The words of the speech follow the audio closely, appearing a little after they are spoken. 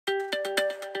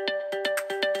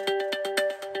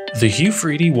The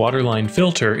Hu-Friedy Waterline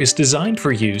Filter is designed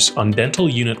for use on dental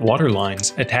unit water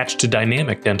lines attached to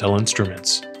dynamic dental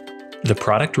instruments. The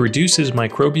product reduces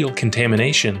microbial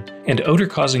contamination and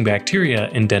odor-causing bacteria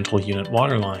in dental unit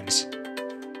water lines.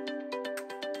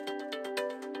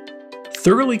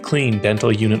 Thoroughly clean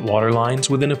dental unit water lines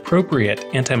with an appropriate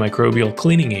antimicrobial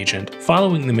cleaning agent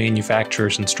following the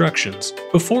manufacturer's instructions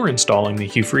before installing the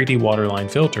Hu-Friedy Waterline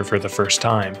Filter for the first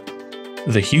time.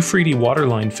 The Hu-Friedy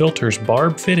Waterline Filter's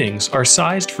barb fittings are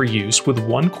sized for use with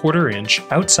 1/4 inch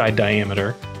outside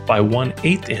diameter by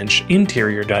 1/8 inch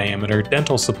interior diameter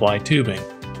dental supply tubing.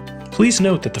 Please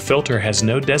note that the filter has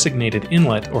no designated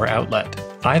inlet or outlet.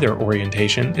 Either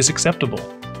orientation is acceptable.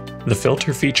 The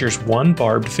filter features one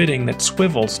barbed fitting that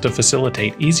swivels to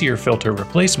facilitate easier filter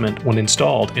replacement when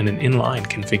installed in an inline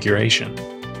configuration.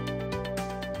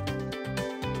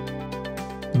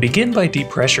 Begin by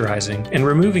depressurizing and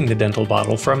removing the dental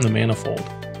bottle from the manifold.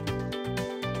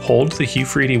 Hold the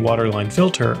Hu-Friedy Waterline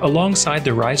Filter alongside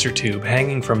the riser tube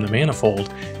hanging from the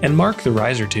manifold and mark the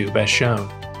riser tube as shown.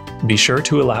 Be sure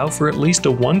to allow for at least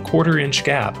a 1/4 inch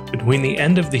gap between the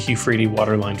end of the Hu-Friedy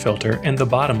Waterline Filter and the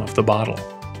bottom of the bottle.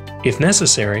 If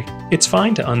necessary, it's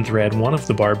fine to unthread one of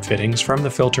the barb fittings from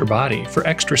the filter body for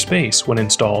extra space when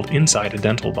installed inside a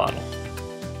dental bottle.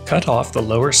 Cut off the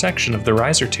lower section of the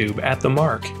riser tube at the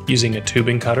mark using a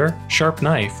tubing cutter, sharp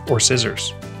knife, or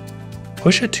scissors.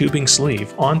 Push a tubing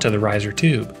sleeve onto the riser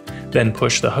tube, then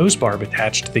push the hose barb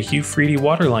attached to the Hu-Friedy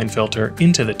Waterline Filter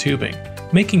into the tubing,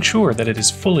 making sure that it is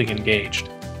fully engaged.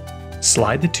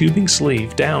 Slide the tubing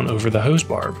sleeve down over the hose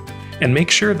barb, and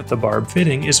make sure that the barb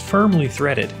fitting is firmly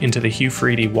threaded into the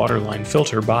Hu-Friedy Waterline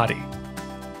Filter body.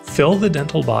 Fill the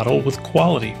dental bottle with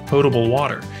quality, potable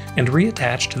water and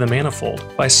reattach to the manifold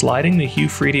by sliding the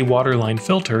Hu-Friedy Waterline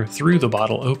Filter through the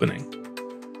bottle opening.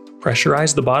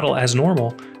 Pressurize the bottle as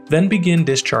normal, then begin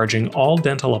discharging all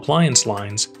dental appliance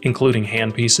lines, including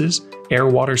handpieces,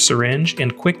 air-water syringe,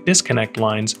 and quick disconnect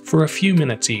lines for a few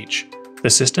minutes each. The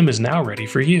system is now ready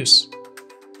for use.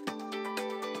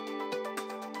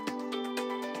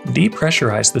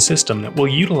 Depressurize the system that will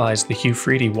utilize the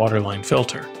Hu-Friedy Waterline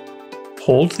Filter.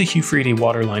 Hold the Hu-Friedy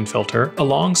Waterline Filter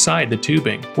alongside the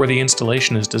tubing where the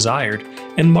installation is desired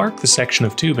and mark the section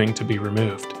of tubing to be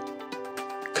removed.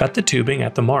 Cut the tubing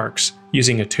at the marks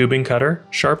using a tubing cutter,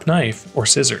 sharp knife, or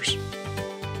scissors.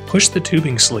 Push the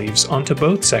tubing sleeves onto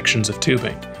both sections of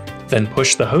tubing, then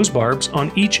push the hose barbs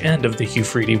on each end of the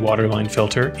Hu-Friedy Waterline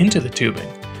Filter into the tubing,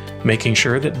 making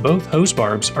sure that both hose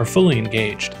barbs are fully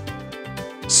engaged.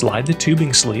 Slide the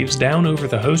tubing sleeves down over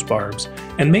the hose barbs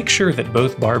and make sure that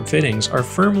both barb fittings are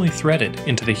firmly threaded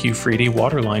into the Hu-Friedy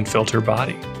Waterline Filter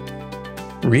body.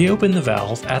 Reopen the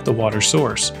valve at the water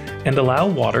source and allow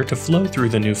water to flow through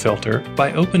the new filter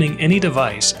by opening any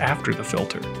device after the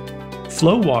filter.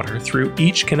 Flow water through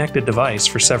each connected device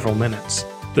for several minutes.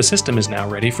 The system is now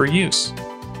ready for use.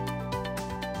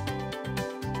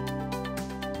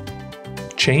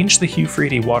 Change the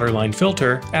Hu-Friedy Waterline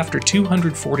Filter after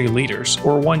 240 liters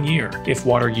or 1 year if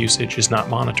water usage is not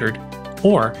monitored,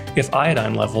 or if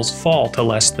iodine levels fall to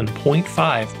less than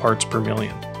 0.5 parts per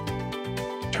million.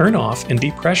 Turn off and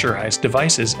depressurize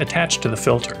devices attached to the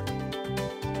filter.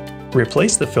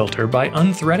 Replace the filter by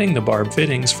unthreading the barb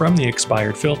fittings from the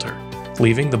expired filter,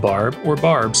 leaving the barb or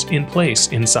barbs in place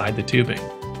inside the tubing.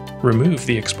 Remove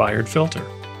the expired filter.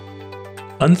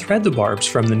 Unthread the barbs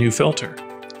from the new filter,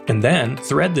 and then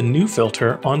thread the new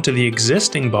filter onto the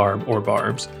existing barb or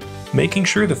barbs, making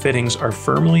sure the fittings are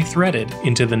firmly threaded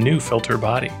into the new filter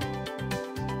body.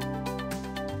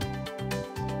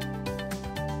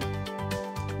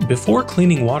 Before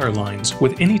cleaning water lines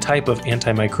with any type of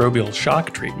antimicrobial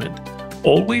shock treatment,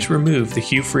 always remove the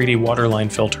Hu-Friedy Waterline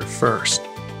Filter first.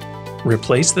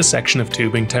 Replace the section of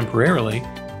tubing temporarily,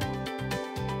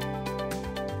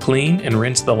 clean and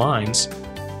rinse the lines,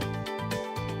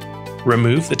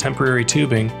 remove the temporary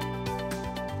tubing,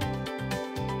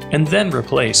 and then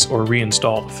replace or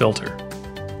reinstall the filter.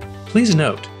 Please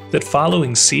note that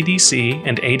following CDC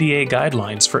and ADA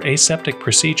guidelines for aseptic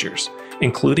procedures,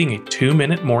 including a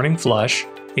 2-minute morning flush,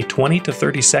 a 20 to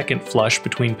 30 second flush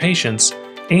between patients,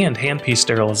 and handpiece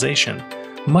sterilization,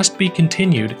 must be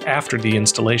continued after the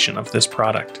installation of this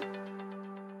product.